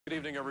Good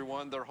evening,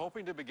 everyone. They're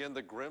hoping to begin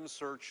the grim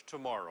search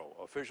tomorrow.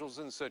 Officials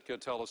in Sitka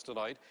tell us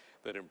tonight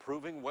that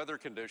improving weather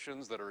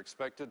conditions that are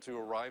expected to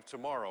arrive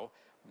tomorrow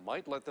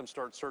might let them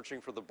start searching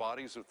for the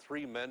bodies of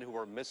 3 men who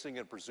are missing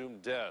and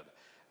presumed dead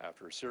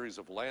after a series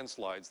of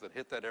landslides that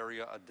hit that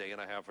area a day and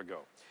a half ago.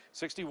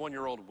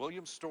 61-year-old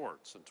William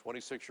Stortz and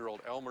 26-year-old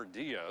Elmer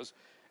Diaz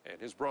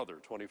and his brother,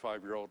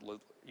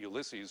 25-year-old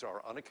Ulysses,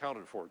 are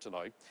unaccounted for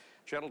tonight.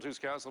 Channel 2's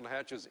Caslin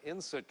Hatch is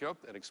in Sitka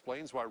and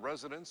explains why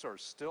residents are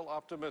still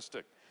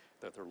optimistic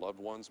that their loved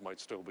ones might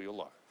still be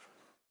alive.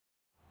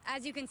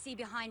 As you can see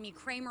behind me,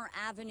 Kramer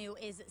Avenue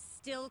is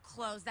still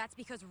closed. That's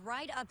because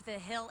right up the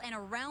hill and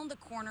around the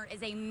corner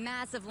is a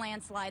massive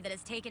landslide that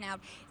has taken out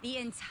the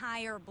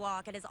entire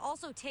block. It has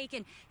also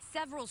taken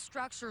several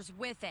structures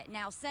with it.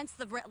 Now, since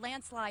the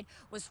landslide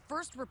was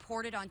first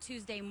reported on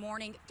Tuesday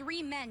morning,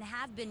 3 men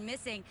have been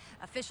missing.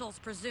 Officials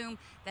presume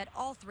that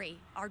all 3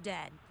 are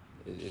dead.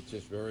 It's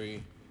just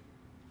very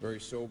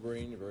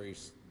sobering, very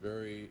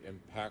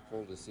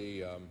impactful to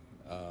see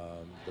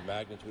the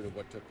magnitude of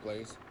what took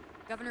place.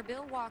 Governor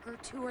Bill Walker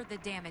toured the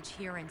damage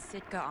here in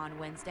Sitka on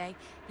Wednesday.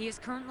 He is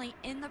currently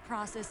in the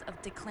process of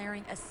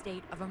declaring a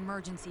state of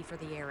emergency for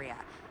the area.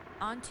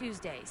 On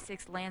Tuesday,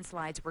 6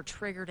 landslides were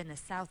triggered in the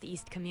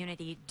southeast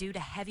community due to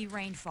heavy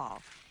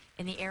rainfall.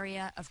 In the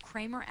area of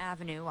Kramer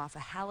Avenue off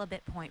of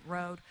Halibut Point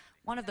Road,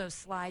 one of those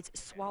slides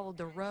swallowed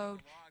the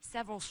road,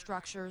 several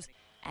structures,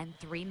 and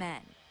 3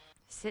 men.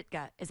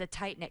 Sitka is a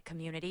tight-knit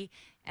community.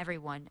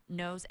 Everyone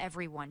knows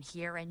everyone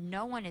here, and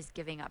no one is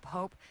giving up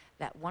hope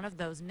that one of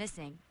those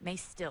missing may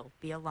still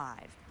be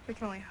alive. We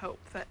can only hope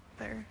that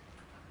they're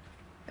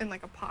in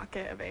like a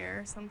pocket of air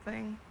or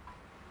something,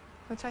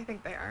 which I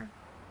think they are.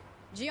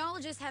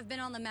 Geologists have been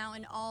on the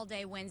mountain all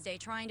day Wednesday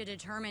trying to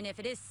determine if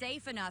it is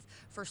safe enough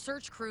for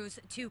search crews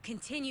to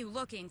continue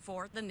looking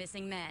for the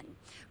missing men.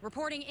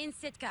 Reporting in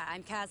Sitka,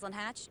 I'm Caslin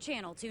Hatch,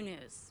 Channel 2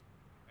 News.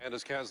 And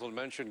as Caslin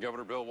mentioned,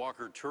 Governor Bill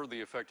Walker toured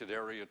the affected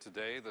area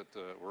today that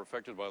were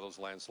affected by those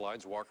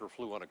landslides. Walker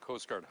flew on a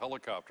Coast Guard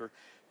helicopter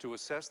to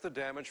assess the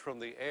damage from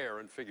the air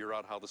and figure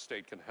out how the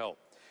state can help.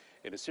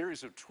 In a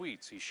series of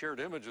tweets, he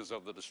shared images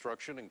of the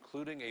destruction,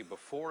 including a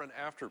before and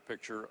after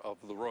picture of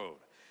the road.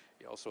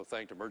 He also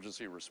thanked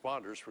emergency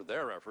responders for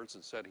their efforts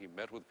and said he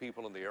met with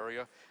people in the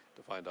area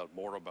to find out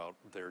more about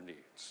their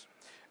needs.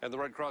 And the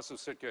Red Cross of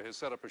Sitka has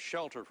set up a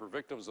shelter for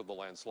victims of the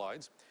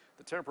landslides.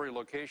 The temporary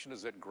location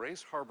is at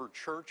Grace Harbor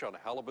Church on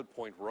Halibut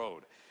Point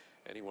Road.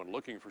 Anyone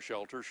looking for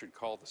shelter should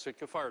call the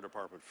Sitka Fire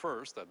Department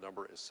first. That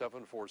number is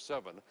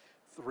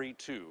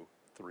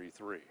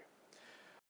 747-3233.